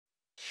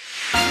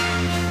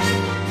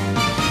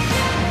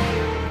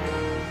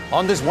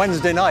On this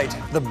Wednesday night,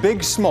 the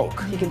big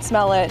smoke. You can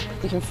smell it,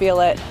 you can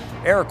feel it.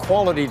 Air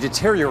quality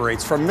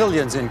deteriorates for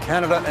millions in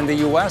Canada and the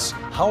U.S.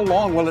 How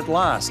long will it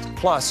last?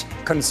 Plus,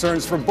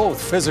 concerns for both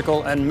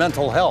physical and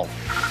mental health.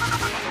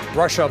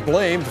 Russia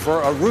blamed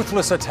for a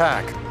ruthless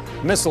attack.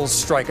 Missiles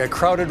strike a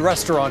crowded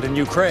restaurant in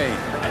Ukraine.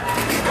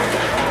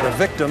 The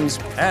victims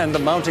and the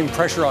mounting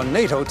pressure on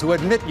NATO to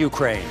admit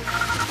Ukraine.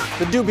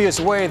 The dubious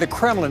way the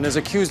Kremlin is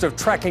accused of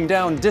tracking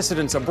down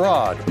dissidents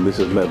abroad. This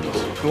is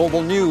madness.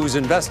 Global News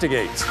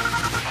investigates.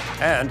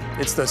 And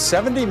it's the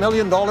 $70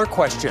 million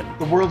question.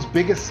 The world's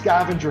biggest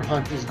scavenger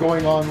hunt is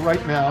going on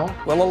right now.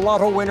 Will a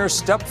lotto winner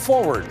step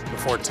forward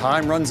before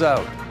time runs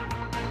out?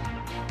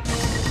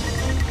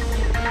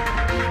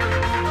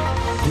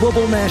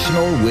 Global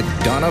National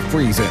with Donna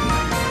Friesen.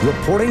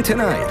 Reporting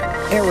tonight,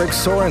 Eric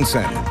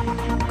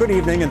Sorensen. Good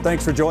evening and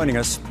thanks for joining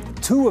us.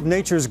 Two of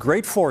nature's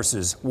great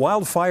forces,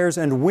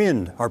 wildfires and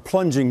wind, are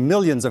plunging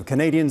millions of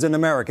Canadians and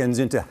Americans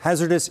into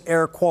hazardous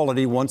air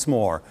quality once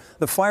more.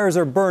 The fires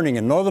are burning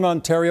in northern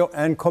Ontario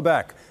and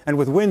Quebec. And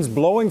with winds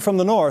blowing from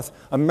the north,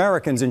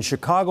 Americans in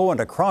Chicago and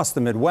across the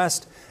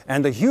Midwest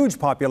and the huge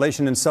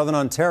population in southern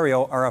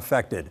Ontario are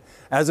affected.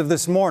 As of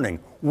this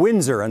morning,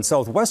 Windsor and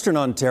southwestern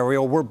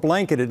Ontario were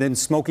blanketed in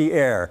smoky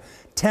air.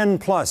 10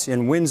 plus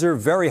in Windsor,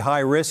 very high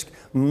risk.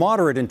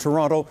 Moderate in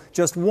Toronto,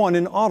 just 1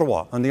 in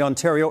Ottawa on the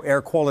Ontario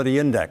Air Quality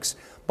Index.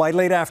 By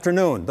late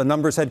afternoon, the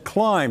numbers had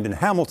climbed in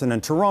Hamilton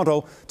and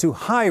Toronto to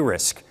high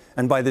risk.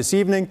 And by this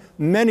evening,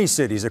 many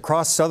cities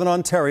across southern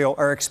Ontario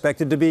are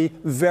expected to be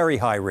very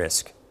high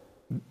risk.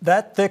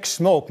 That thick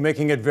smoke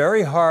making it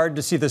very hard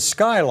to see the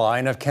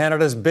skyline of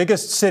Canada's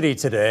biggest city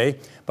today,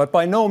 but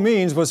by no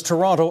means was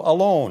Toronto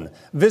alone.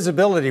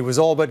 Visibility was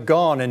all but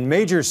gone in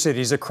major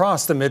cities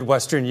across the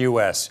Midwestern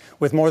U.S.,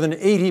 with more than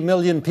 80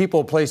 million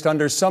people placed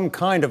under some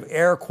kind of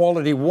air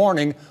quality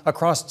warning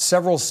across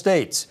several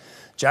states.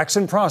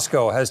 Jackson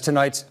Proskow has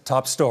tonight's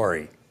top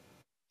story.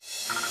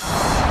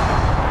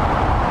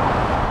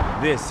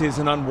 This is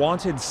an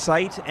unwanted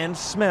sight and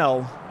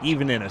smell,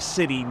 even in a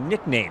city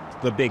nicknamed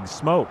the Big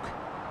Smoke.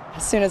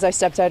 As soon as I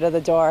stepped out of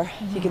the door,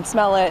 you can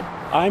smell it.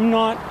 I'm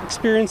not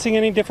experiencing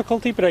any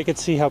difficulty, but I could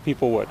see how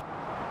people would.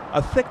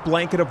 A thick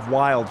blanket of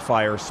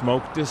wildfire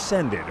smoke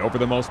descended over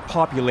the most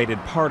populated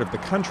part of the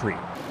country,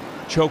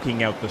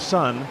 choking out the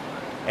sun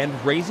and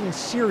raising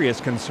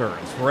serious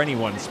concerns for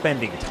anyone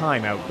spending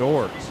time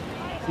outdoors.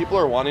 People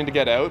are wanting to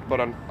get out, but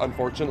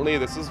unfortunately,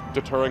 this is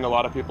deterring a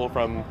lot of people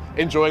from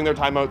enjoying their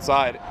time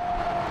outside.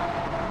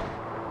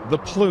 The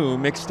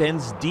plume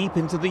extends deep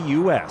into the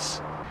U.S.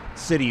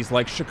 Cities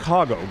like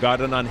Chicago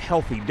got an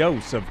unhealthy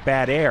dose of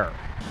bad air,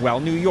 while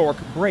New York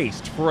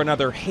braced for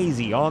another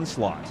hazy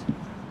onslaught.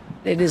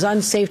 It is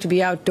unsafe to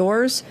be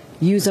outdoors,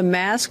 use a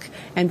mask,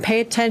 and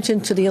pay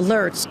attention to the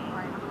alerts.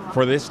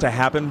 For this to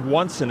happen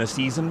once in a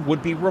season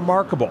would be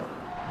remarkable.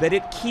 That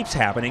it keeps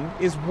happening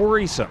is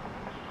worrisome,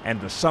 and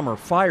the summer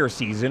fire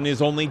season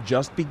is only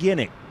just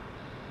beginning.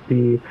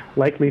 The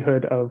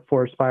likelihood of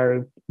forest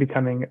fires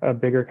becoming a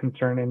bigger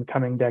concern in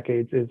coming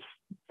decades is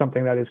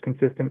something that is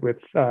consistent with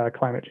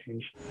climate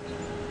change.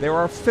 There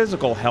are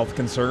physical health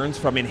concerns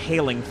from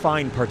inhaling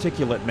fine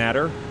particulate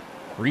matter.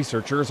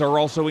 Researchers are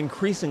also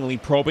increasingly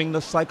probing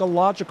the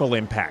psychological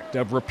impact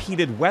of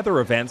repeated weather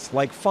events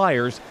like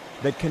fires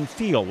that can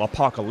feel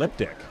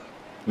apocalyptic.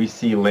 We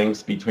see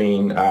links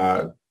between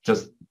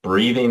just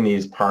breathing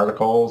these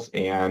particles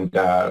and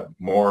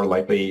more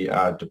likely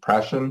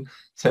depression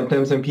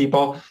symptoms in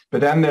people. But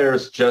then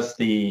there's just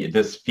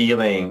this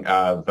feeling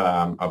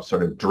of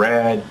sort of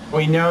dread.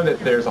 We know that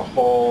there's a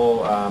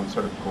whole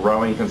sort of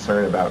growing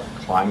concern about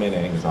climate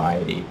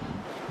anxiety.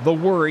 The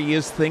worry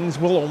is things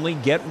will only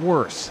get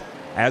worse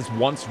as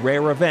once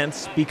rare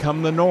events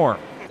become the norm,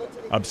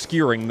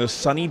 obscuring the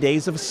sunny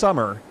days of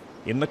summer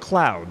in the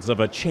clouds of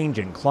a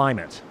changing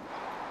climate.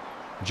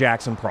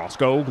 Jackson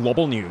Proskow,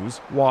 Global News,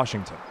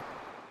 Washington.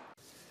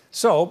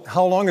 So,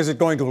 how long is it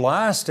going to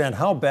last and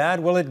how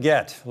bad will it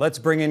get? Let's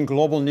bring in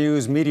Global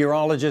News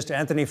meteorologist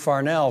Anthony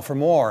Farnell for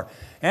more.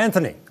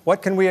 Anthony,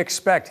 what can we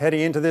expect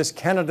heading into this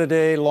Canada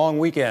Day long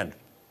weekend?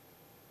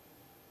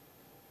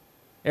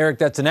 Eric,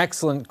 that's an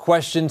excellent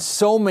question.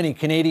 So many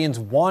Canadians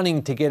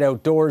wanting to get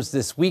outdoors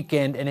this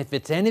weekend, and if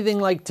it's anything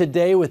like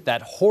today with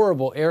that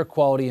horrible air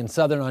quality in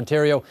southern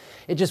Ontario,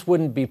 it just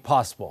wouldn't be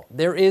possible.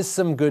 There is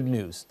some good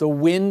news. The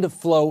wind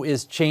flow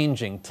is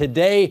changing.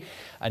 Today,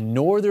 a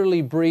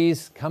northerly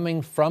breeze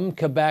coming from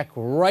Quebec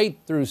right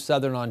through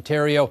southern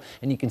Ontario,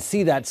 and you can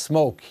see that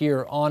smoke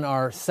here on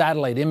our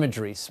satellite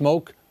imagery.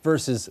 Smoke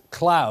versus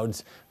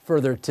clouds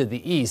further to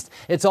the east.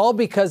 It's all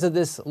because of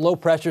this low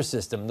pressure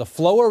system, the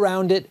flow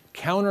around it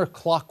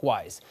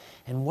counterclockwise.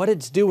 And what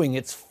it's doing,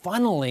 it's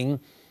funneling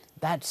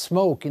that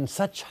smoke in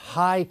such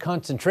high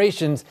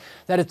concentrations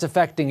that it's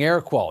affecting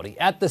air quality.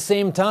 At the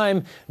same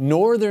time,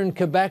 northern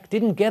Quebec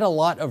didn't get a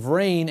lot of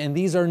rain, and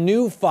these are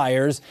new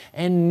fires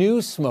and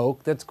new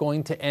smoke that's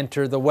going to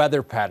enter the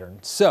weather pattern.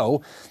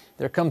 So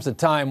there comes a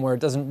time where it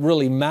doesn't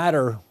really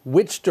matter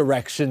which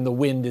direction the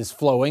wind is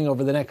flowing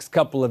over the next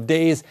couple of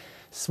days.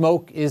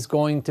 Smoke is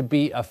going to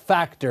be a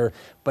factor,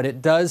 but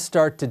it does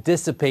start to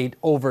dissipate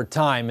over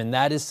time, and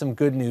that is some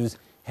good news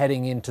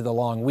heading into the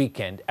long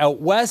weekend.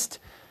 Out west,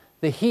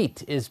 the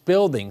heat is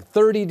building.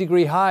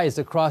 30-degree highs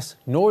across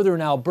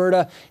northern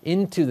Alberta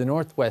into the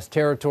Northwest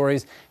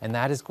Territories, and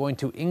that is going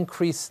to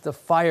increase the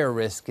fire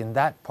risk in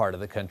that part of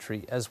the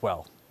country as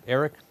well.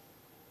 Eric?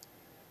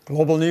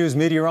 Global News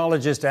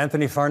meteorologist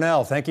Anthony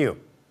Farnell, thank you.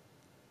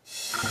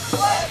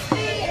 What's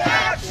the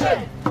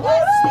action?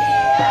 What's the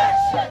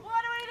action?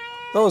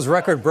 Those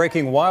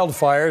record-breaking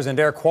wildfires and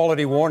air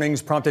quality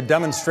warnings prompted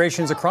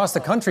demonstrations across the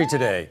country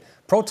today.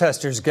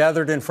 Protesters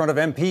gathered in front of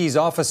MPs'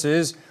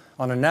 offices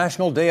on a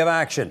national day of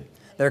action.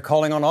 They're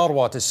calling on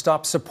Ottawa to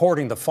stop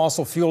supporting the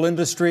fossil fuel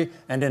industry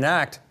and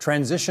enact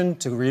transition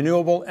to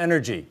renewable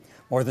energy.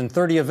 More than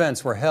 30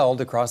 events were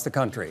held across the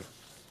country.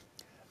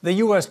 The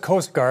U.S.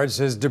 Coast Guard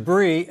says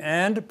debris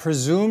and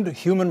presumed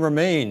human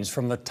remains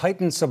from the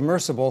Titan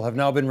submersible have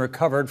now been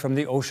recovered from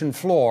the ocean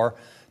floor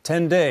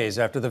 10 days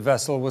after the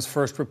vessel was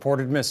first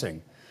reported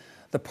missing.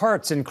 The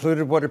parts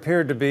included what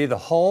appeared to be the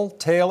hull,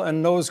 tail,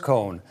 and nose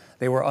cone.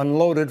 They were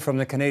unloaded from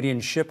the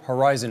Canadian ship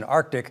Horizon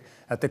Arctic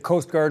at the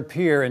Coast Guard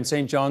Pier in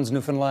St. John's,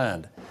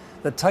 Newfoundland.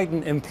 The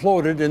Titan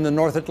imploded in the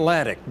North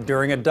Atlantic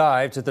during a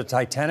dive to the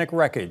Titanic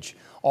wreckage.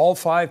 All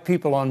 5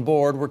 people on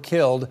board were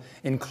killed,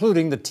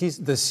 including the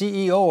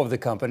CEO of the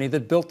company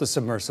that built the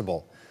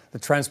submersible. The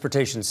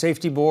Transportation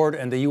Safety Board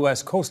and the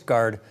U.S. Coast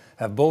Guard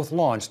have both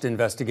launched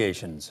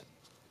investigations.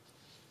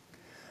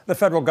 The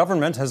federal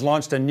government has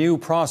launched a new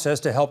process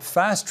to help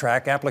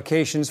fast-track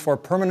applications for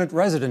permanent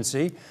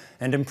residency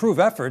and improve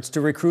efforts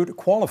to recruit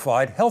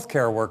qualified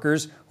healthcare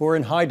workers who are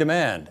in high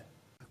demand.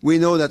 We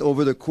know that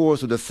over the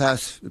course of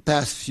the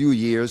past few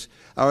years,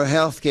 our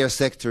healthcare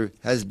sector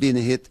has been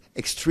hit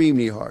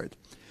extremely hard.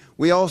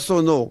 We also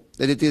know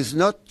that it is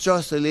not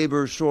just a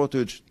labor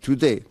shortage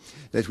today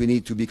that we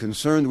need to be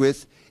concerned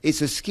with,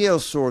 it's a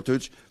skills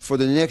shortage for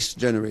the next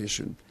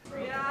generation.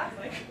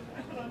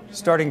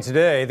 Starting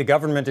today, the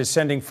government is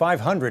sending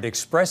 500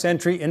 express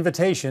entry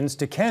invitations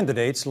to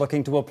candidates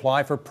looking to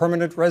apply for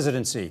permanent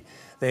residency.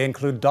 They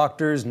include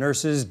doctors,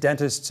 nurses,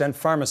 dentists, and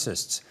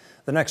pharmacists.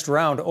 The next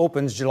round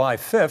opens July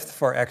 5th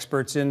for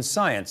experts in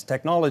science,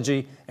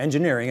 technology,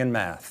 engineering, and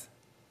math.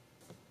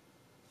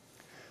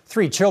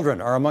 3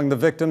 children are among the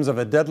victims of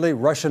a deadly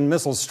Russian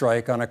missile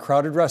strike on a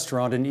crowded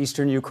restaurant in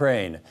eastern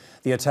Ukraine.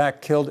 The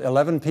attack killed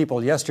 11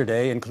 people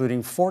yesterday,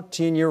 including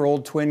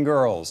 14-year-old twin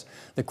girls.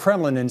 The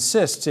Kremlin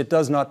insists it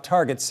does not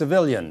target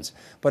civilians,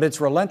 but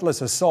its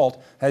relentless assault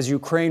has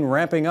Ukraine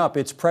ramping up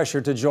its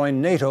pressure to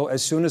join NATO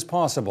as soon as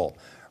possible.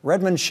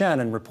 Redmond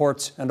Shannon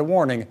reports, and a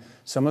warning,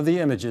 some of the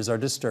images are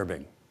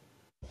disturbing.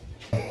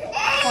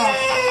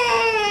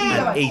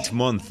 An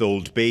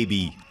 8-month-old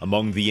baby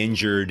among the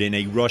injured in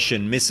a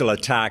Russian missile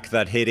attack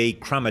that hit a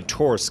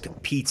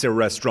Kramatorsk pizza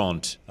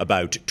restaurant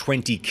about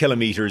 20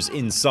 kilometers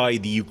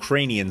inside the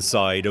Ukrainian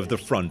side of the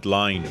front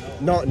line.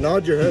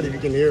 Nod your head if you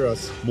can hear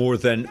us. More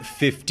than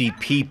 50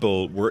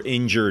 people were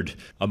injured.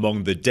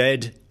 Among the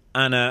dead,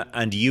 Anna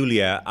and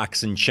Yulia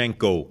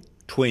Aksenchenko,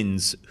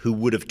 twins who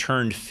would have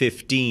turned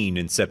 15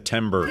 in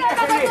September.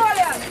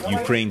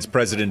 Ukraine's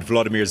President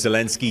Volodymyr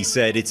Zelensky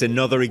said it's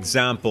another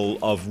example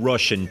of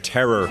Russian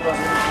terror.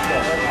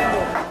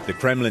 The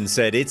Kremlin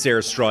said its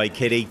airstrike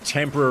hit a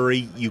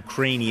temporary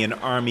Ukrainian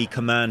army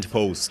command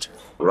post.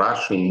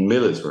 Russian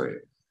military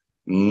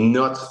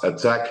not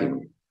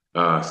attacking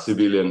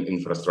civilian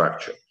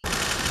infrastructure.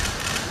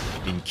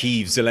 In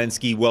Kyiv,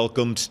 Zelensky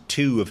welcomed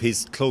 2 of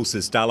his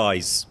closest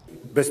allies.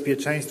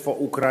 Poland's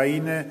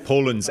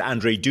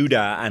Andrzej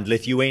Duda and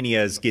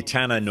Lithuania's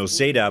Gitana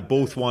Nausėda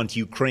both want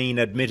Ukraine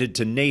admitted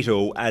to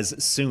NATO as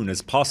soon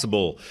as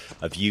possible,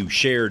 a view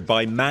shared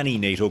by many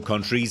NATO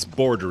countries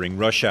bordering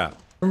Russia.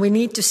 We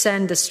need to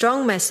send a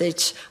strong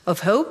message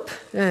of hope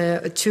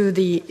to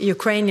the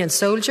Ukrainian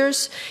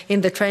soldiers in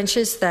the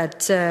trenches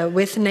that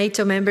with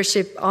NATO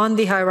membership on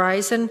the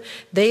horizon,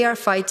 they are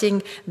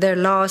fighting their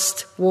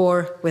last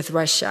war with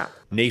Russia.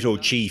 NATO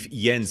chief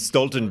Jens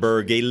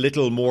Stoltenberg a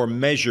little more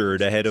measured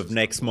ahead of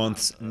next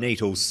month's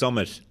NATO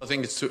summit. I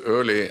think it's too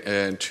early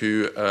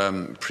to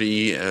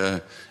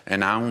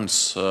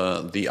pre-announce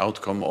the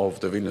outcome of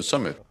the Vilnius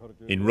summit.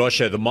 In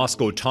Russia, the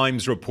Moscow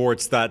Times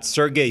reports that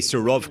Sergei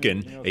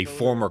Surovkin, a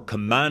former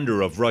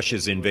commander of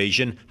Russia's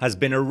invasion, has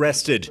been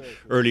arrested.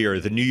 Earlier,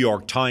 the New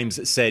York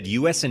Times said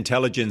U.S.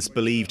 intelligence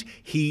believed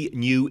he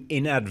knew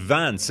in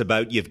advance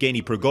about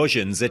Yevgeny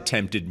Prigozhin's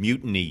attempted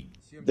mutiny.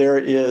 There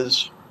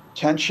is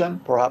tension,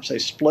 perhaps a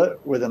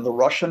split within the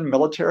Russian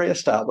military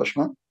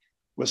establishment,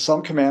 with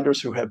some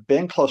commanders who have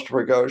been close to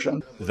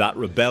Prigozhin. That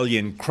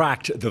rebellion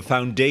cracked the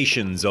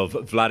foundations of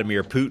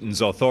Vladimir Putin's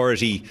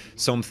authority,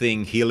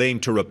 something he'll aim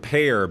to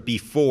repair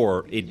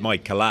before it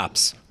might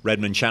collapse.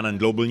 Redmond Shannon,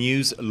 Global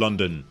News,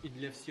 London.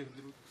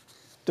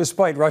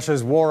 Despite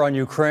Russia's war on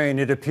Ukraine,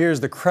 it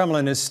appears the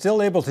Kremlin is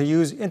still able to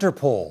use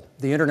Interpol,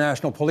 the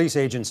international police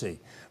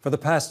agency. For the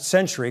past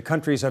century,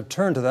 countries have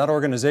turned to that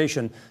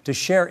organization to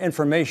share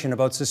information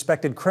about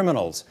suspected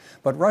criminals.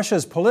 But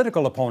Russia's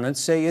political opponents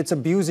say it's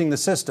abusing the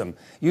system,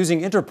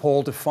 using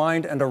Interpol to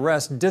find and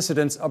arrest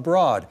dissidents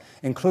abroad,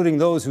 including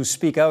those who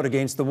speak out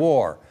against the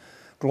war.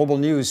 Global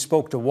News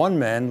spoke to one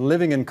man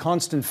living in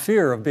constant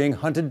fear of being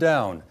hunted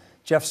down.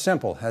 Jeff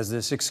Semple has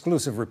this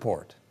exclusive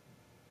report.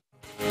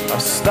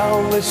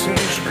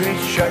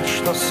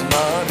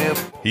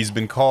 He's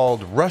been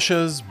called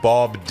Russia's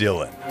Bob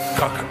Dylan.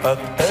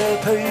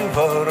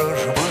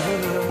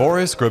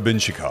 Boris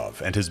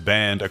Grebenshchikov and his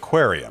band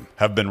Aquarium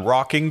have been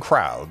rocking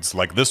crowds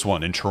like this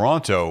one in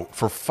Toronto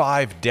for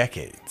 5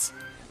 decades.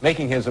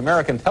 Making his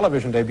American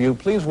television debut,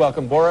 please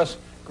welcome Boris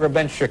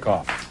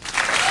Grebenshchikov.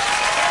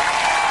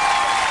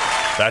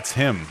 That's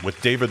him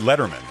with David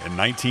Letterman in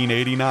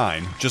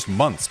 1989, just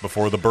months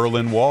before the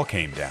Berlin Wall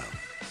came down.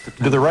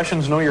 Do the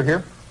Russians know you're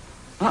here?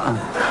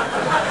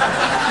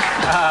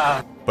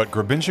 But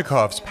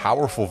Grebenshchikov's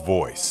powerful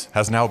voice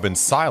has now been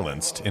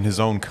silenced in his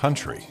own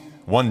country.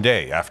 One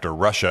day after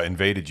Russia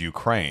invaded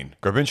Ukraine,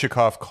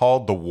 Grebenshchikov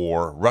called the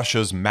war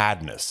Russia's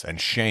madness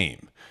and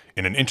shame.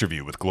 In an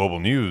interview with Global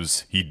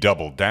News, he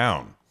doubled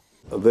down.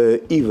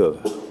 The evil,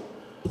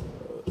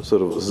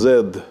 sort of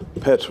Z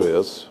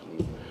patriots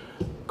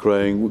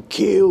crying,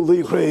 "Kill the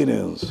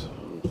Ukrainians!"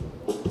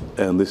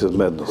 And this is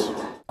madness.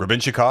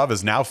 Grebenshchikov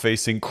is now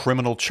facing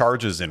criminal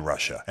charges in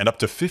Russia and up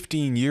to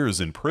 15 years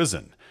in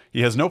prison.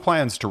 He has no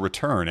plans to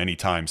return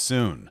anytime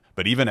soon.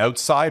 But even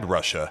outside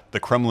Russia, the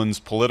Kremlin's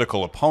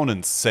political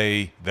opponents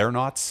say they're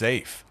not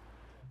safe.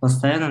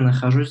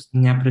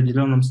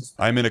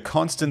 I'm in a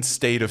constant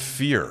state of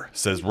fear,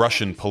 says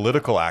Russian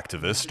political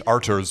activist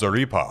Artur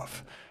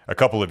Zaripov. A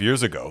couple of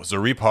years ago,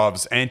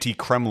 Zaripov's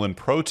anti-Kremlin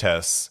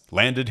protests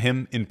landed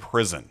him in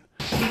prison.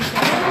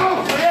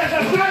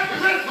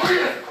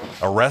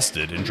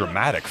 Arrested in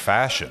dramatic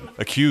fashion,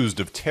 accused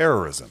of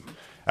terrorism.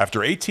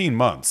 After 18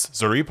 months,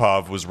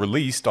 Zaripov was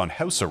released on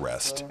house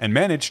arrest and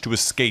managed to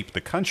escape the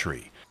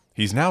country.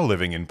 He's now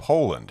living in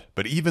Poland,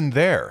 but even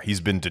there, he's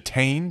been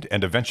detained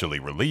and eventually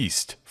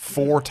released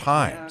 4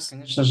 times.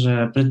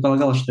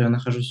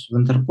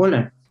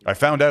 I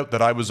found out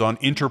that I was on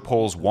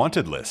Interpol's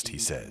wanted list, he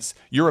says.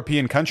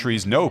 European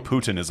countries know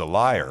Putin is a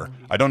liar.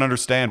 I don't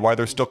understand why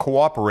they're still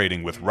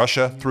cooperating with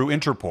Russia through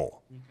Interpol.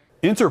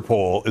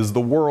 Interpol is the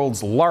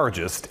world's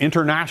largest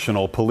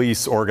international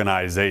police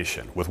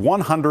organization with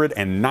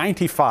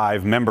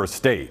 195 member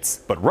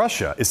states. But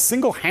Russia is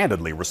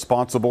single-handedly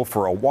responsible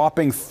for a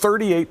whopping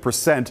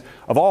 38%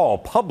 of all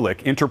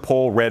public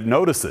Interpol red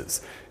notices.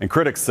 And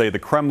critics say the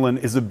Kremlin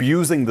is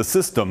abusing the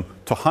system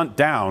to hunt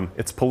down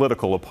its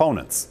political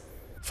opponents.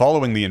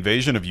 Following the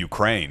invasion of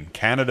Ukraine,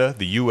 Canada,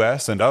 the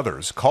US, and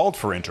others called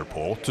for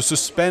Interpol to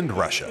suspend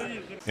Russia.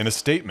 In a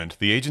statement,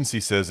 the agency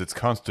says its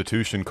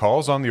constitution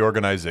calls on the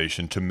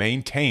organization to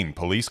maintain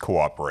police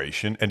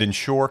cooperation and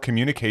ensure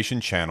communication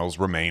channels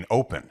remain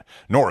open.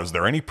 Nor is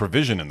there any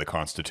provision in the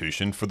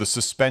constitution for the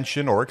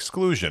suspension or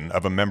exclusion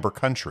of a member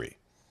country.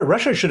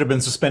 Russia should have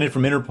been suspended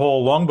from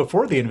Interpol long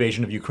before the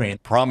invasion of Ukraine.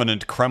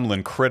 Prominent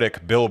Kremlin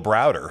critic Bill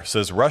Browder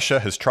says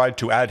Russia has tried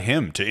to add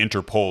him to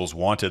Interpol's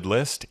wanted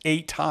list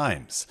 8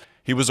 times.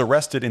 He was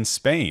arrested in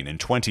Spain in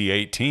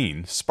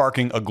 2018,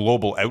 sparking a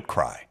global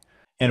outcry.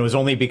 And it was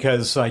only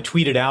because I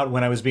tweeted out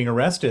when I was being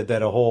arrested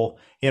that a whole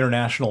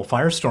international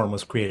firestorm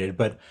was created.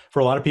 But for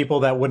a lot of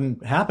people, that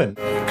wouldn't happen.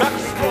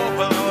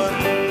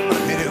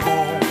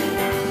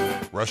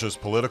 Russia's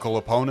political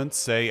opponents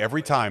say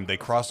every time they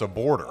cross a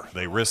border,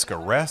 they risk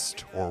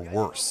arrest or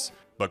worse.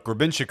 But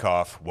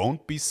Grebenshchikov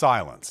won't be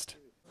silenced.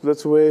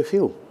 That's the way I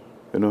feel.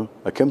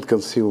 I can't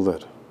conceal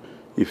that.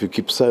 If you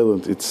keep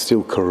silent, it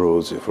still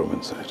corrodes you from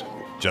inside.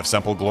 Jeff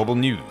Semple, Global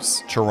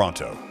News,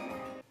 Toronto.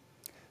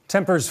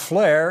 Tempers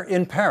flare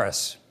in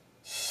Paris.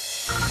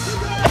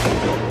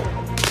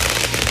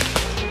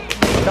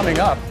 Coming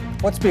up,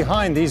 what's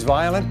behind these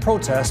violent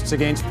protests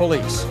against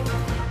police?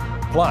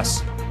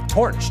 Plus,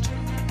 torched,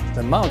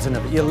 the mountain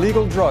of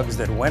illegal drugs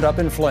that went up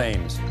in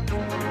flames.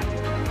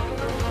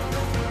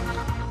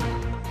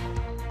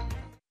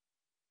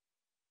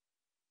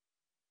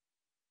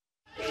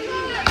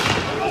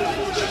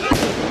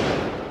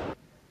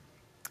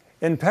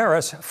 In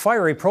Paris,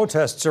 fiery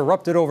protests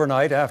erupted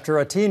overnight after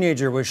a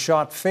teenager was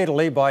shot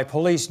fatally by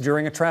police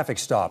during a traffic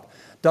stop.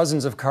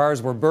 Dozens of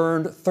cars were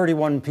burned,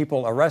 31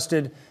 people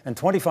arrested, and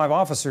 25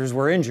 officers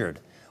were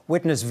injured.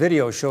 Witness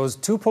video shows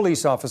 2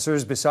 police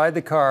officers beside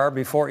the car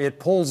before it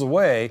pulls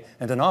away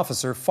and an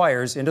officer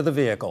fires into the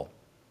vehicle.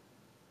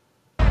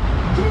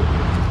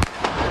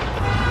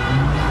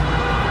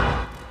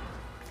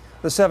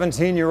 The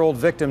 17-year-old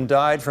victim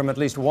died from at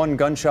least 1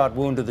 gunshot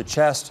wound to the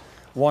chest.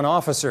 1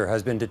 officer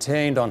has been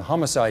detained on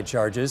homicide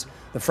charges.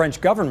 The French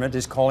government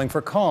is calling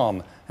for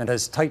calm and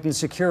has tightened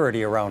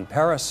security around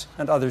Paris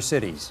and other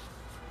cities.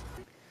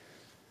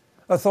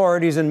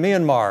 Authorities in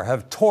Myanmar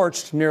have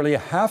torched nearly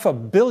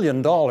 $500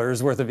 million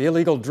worth of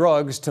illegal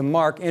drugs to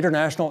mark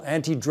International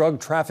Anti-Drug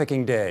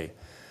Trafficking Day.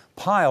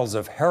 Piles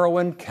of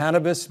heroin,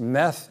 cannabis,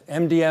 meth,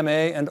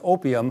 MDMA, and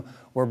opium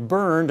were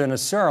burned in a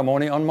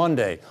ceremony on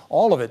Monday,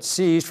 all of it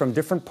seized from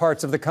different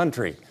parts of the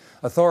country.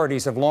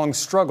 Authorities have long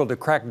struggled to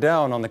crack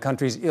down on the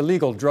country's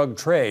illegal drug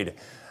trade.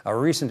 A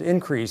recent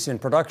increase in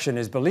production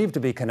is believed to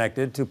be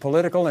connected to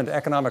political and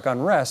economic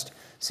unrest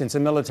since a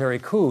military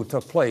coup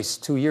took place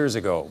 2 years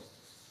ago.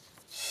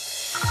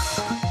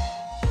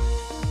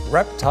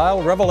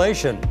 Reptile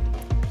revelation.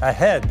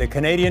 Ahead, the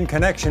Canadian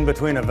connection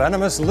between a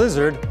venomous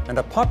lizard and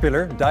a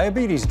popular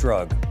diabetes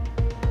drug.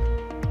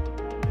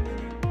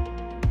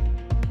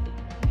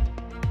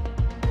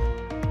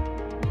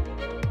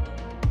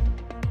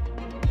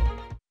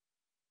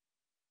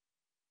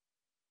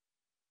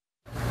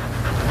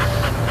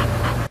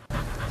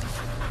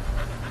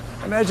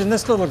 Imagine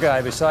this little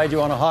guy beside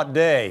you on a hot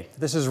day.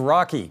 This is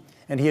Rocky,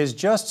 and he has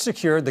just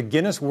secured the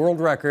Guinness World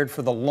Record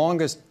for the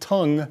longest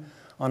tongue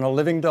on a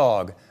living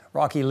dog.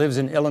 Rocky lives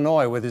in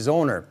Illinois with his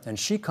owner, and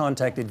she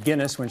contacted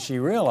Guinness when she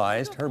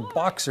realized her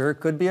boxer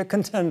could be a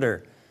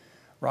contender.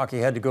 Rocky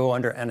had to go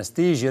under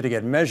anesthesia to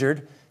get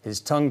measured.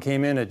 His tongue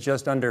came in at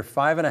just under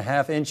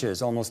 5.5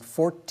 inches, almost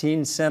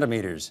 14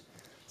 centimeters.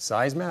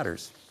 Size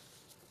matters.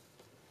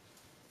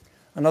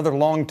 Another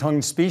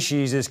long-tongued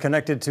species is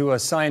connected to a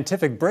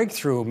scientific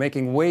breakthrough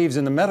making waves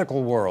in the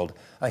medical world.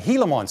 A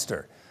Gila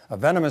monster, a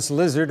venomous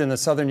lizard in the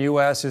southern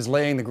U.S., is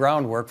laying the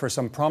groundwork for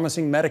some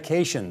promising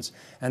medications.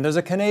 And there's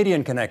a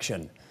Canadian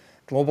connection.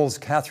 Global's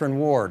Catherine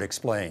Ward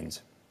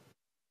explains.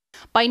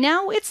 By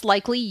now, it's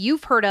likely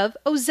you've heard of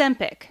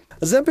Ozempic.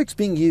 Ozempic's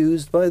being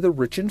used by the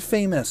rich and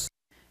famous.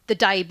 The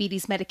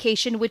diabetes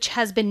medication which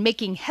has been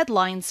making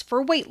headlines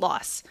for weight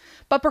loss.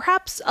 But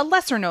perhaps a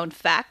lesser-known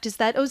fact is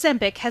that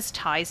Ozempic has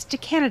ties to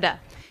Canada.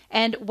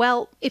 And,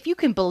 well, if you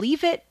can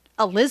believe it,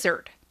 a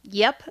lizard.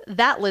 Yep,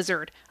 that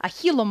lizard, a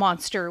Gila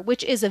monster,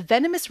 which is a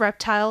venomous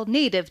reptile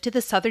native to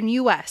the southern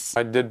U.S.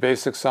 I did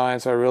basic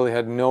science. I really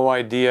had no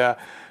idea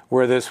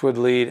where this would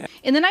lead.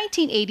 In the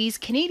 1980s,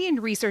 Canadian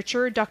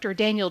researcher Dr.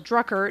 Daniel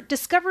Drucker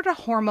discovered a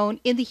hormone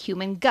in the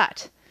human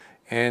gut.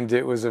 And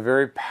it was a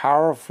very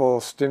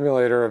powerful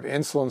stimulator of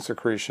insulin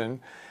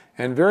secretion.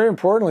 And very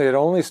importantly, it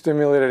only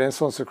stimulated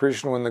insulin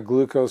secretion when the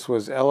glucose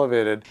was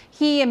elevated.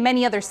 He and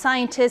many other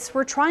scientists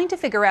were trying to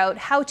figure out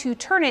how to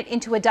turn it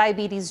into a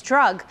diabetes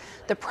drug.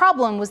 The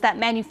problem was that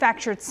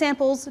manufactured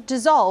samples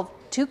dissolved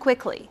too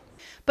quickly.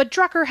 But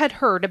Drucker had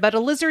heard about a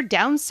lizard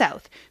down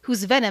south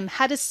whose venom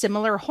had a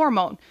similar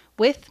hormone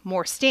with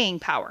more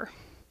staying power.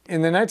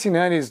 In the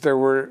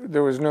 1990s,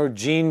 there was no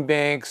gene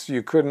banks.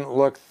 You couldn't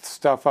look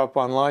stuff up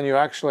online. You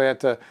actually had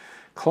to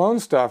clone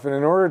stuff. And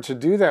in order to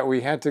do that,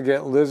 we had to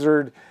get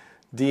lizard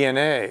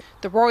DNA.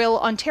 The Royal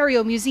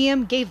Ontario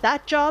Museum gave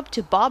that job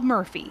to Bob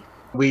Murphy.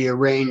 We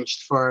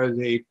arranged for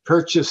the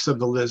purchase of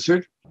the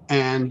lizard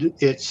and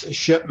its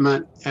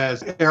shipment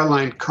as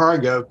airline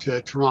cargo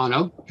to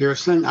Toronto,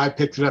 Pearson. I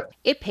picked it up.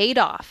 It paid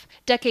off.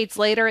 Decades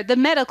later, the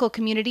medical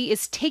community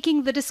is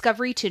taking the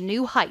discovery to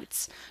new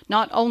heights.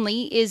 Not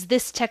only is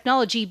this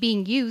technology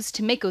being used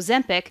to make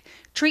Ozempic,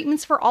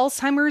 treatments for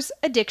Alzheimer's,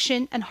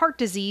 addiction, and heart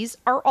disease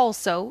are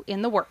also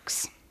in the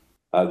works.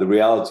 The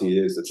reality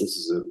is that this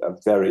is a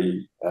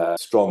very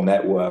strong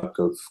network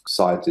of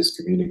scientists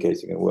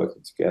communicating and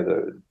working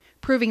together.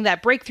 Proving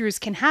that breakthroughs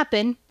can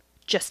happen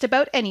just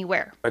about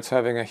anywhere. It's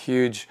having a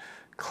huge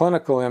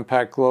clinical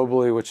impact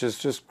globally, which is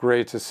just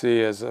great to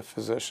see as a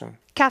physician.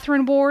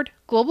 Catherine Ward,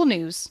 Global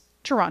News,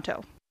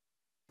 Toronto.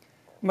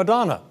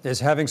 Madonna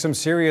is having some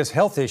serious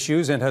health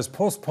issues and has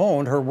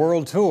postponed her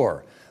world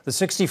tour. The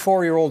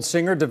 64-year-old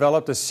singer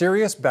developed a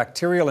serious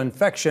bacterial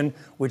infection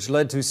which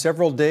led to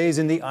several days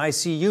in the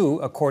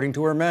ICU, according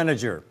to her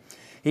manager.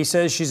 He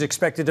says she's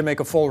expected to make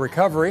a full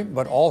recovery,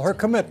 but all her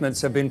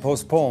commitments have been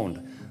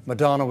postponed.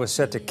 Madonna was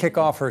set to kick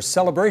off her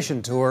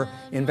celebration tour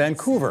in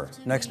Vancouver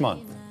next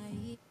month.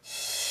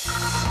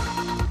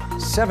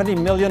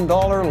 $70 million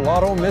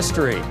lotto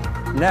mystery.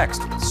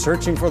 Next,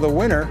 searching for the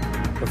winner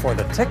before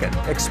the ticket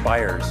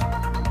expires.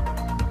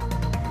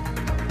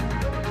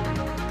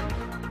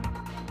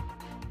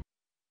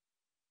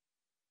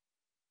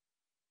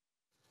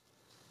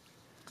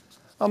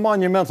 A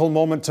monumental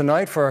moment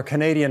tonight for a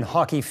Canadian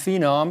hockey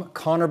phenom,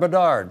 Connor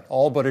Bedard,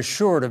 all but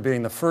assured of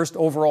being the first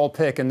overall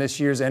pick in this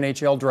year's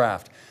NHL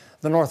draft.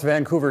 The North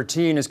Vancouver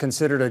teen is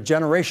considered a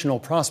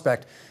generational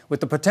prospect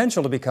with the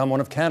potential to become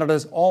one of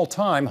Canada's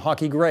all-time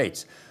hockey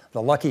greats.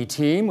 The lucky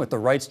team with the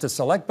rights to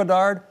select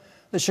Bedard,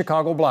 the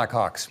Chicago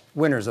Blackhawks,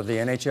 winners of the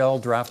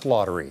NHL draft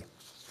lottery.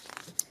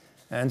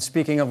 And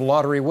speaking of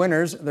lottery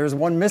winners, there's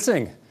one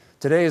missing.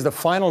 Today is the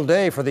final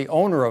day for the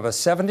owner of a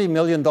 $70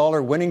 million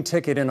winning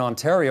ticket in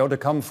Ontario to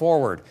come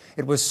forward.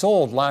 It was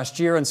sold last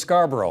year in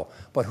Scarborough,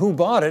 but who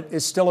bought it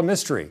is still a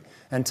mystery,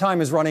 and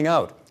time is running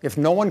out. If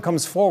no one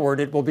comes forward,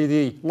 it will be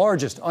the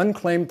largest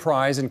unclaimed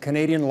prize in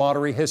Canadian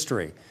lottery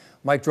history.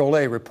 Mike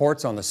Drolet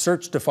reports on the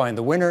search to find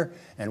the winner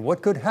and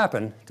what could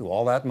happen to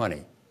all that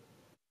money.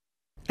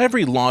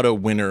 Every lotto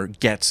winner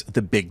gets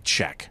the big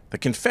check, the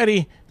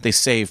confetti they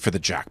save for the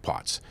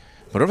jackpots.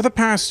 But over the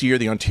past year,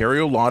 the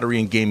Ontario Lottery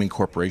and Gaming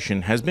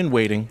Corporation has been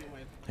waiting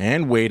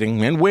and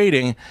waiting and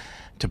waiting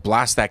to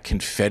blast that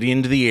confetti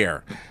into the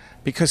air.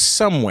 Because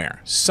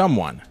somewhere,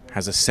 someone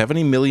has a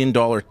 $70 million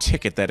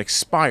ticket that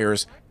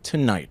expires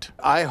tonight.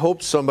 I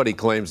hope somebody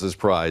claims this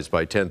prize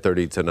by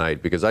 10:30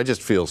 tonight, because I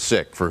just feel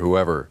sick for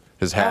whoever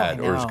has had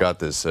or has got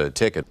this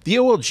ticket. The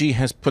OLG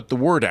has put the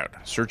word out.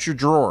 Search your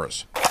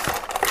drawers,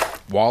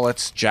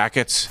 wallets,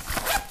 jackets,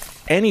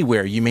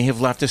 anywhere you may have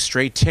left a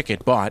stray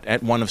ticket bought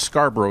at one of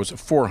Scarborough's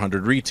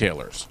 400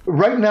 retailers.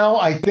 Right now,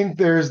 I think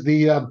there's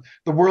the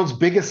world's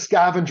biggest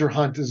scavenger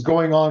hunt is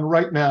going on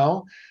right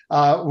now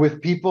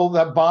with people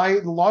that buy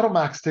the Lotto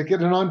Max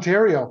ticket in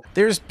Ontario.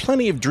 There's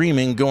plenty of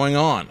dreaming going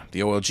on.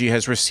 The OLG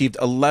has received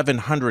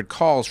 1,100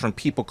 calls from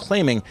people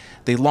claiming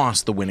they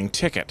lost the winning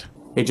ticket.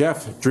 Hey,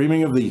 Jeff,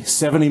 dreaming of the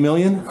 70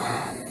 million?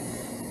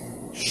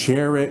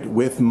 Share it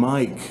with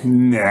Mike.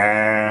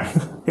 Nah.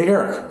 Hey,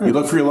 Eric, you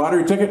look for your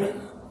lottery ticket?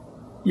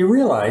 You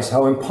realize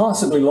how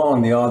impossibly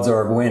long the odds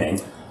are of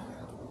winning.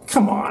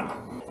 Come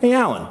on. Hey,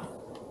 Alan,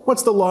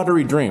 what's the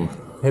lottery dream?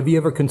 Have you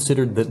ever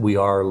considered that we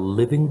are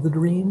living the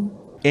dream?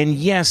 And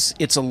yes,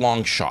 it's a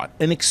long shot,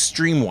 an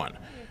extreme one,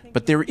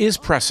 but there is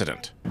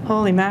precedent.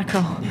 Holy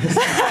mackerel.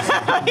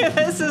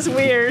 This is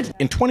weird.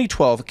 In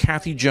 2012,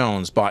 Kathy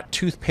Jones bought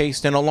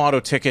toothpaste and a lotto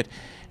ticket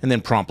and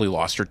then promptly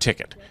lost her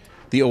ticket.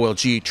 The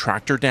OLG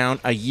tracked her down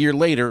a year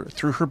later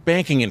through her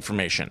banking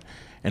information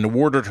and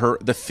awarded her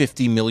the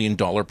 $50 million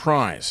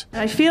prize.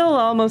 I feel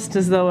almost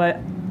as though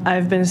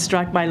I've been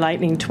struck by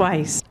lightning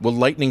twice. Will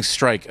lightning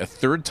strike a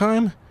third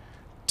time?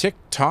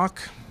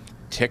 Tick-tock,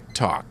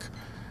 tick-tock.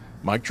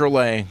 Mike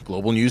Drolet,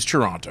 Global News,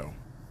 Toronto.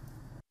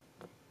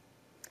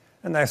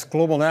 And that's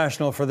Global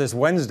National for this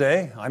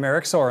Wednesday. I'm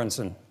Eric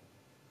Sorensen.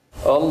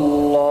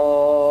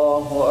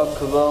 Allahu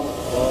Akbar.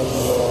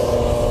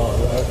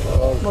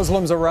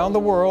 Muslims around the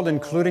world,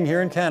 including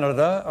here in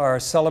Canada,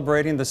 are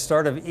celebrating the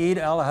start of Eid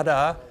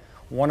al-Adha,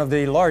 one of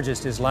the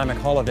largest Islamic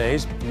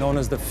holidays, known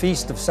as the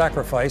Feast of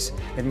Sacrifice.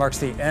 It marks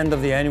the end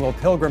of the annual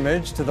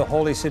pilgrimage to the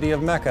holy city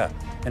of Mecca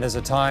and is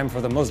a time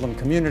for the Muslim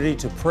community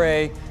to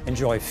pray,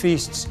 enjoy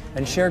feasts,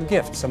 and share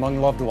gifts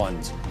among loved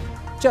ones.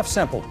 Jeff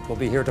Semple will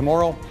be here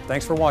tomorrow.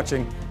 Thanks for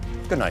watching.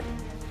 Good night.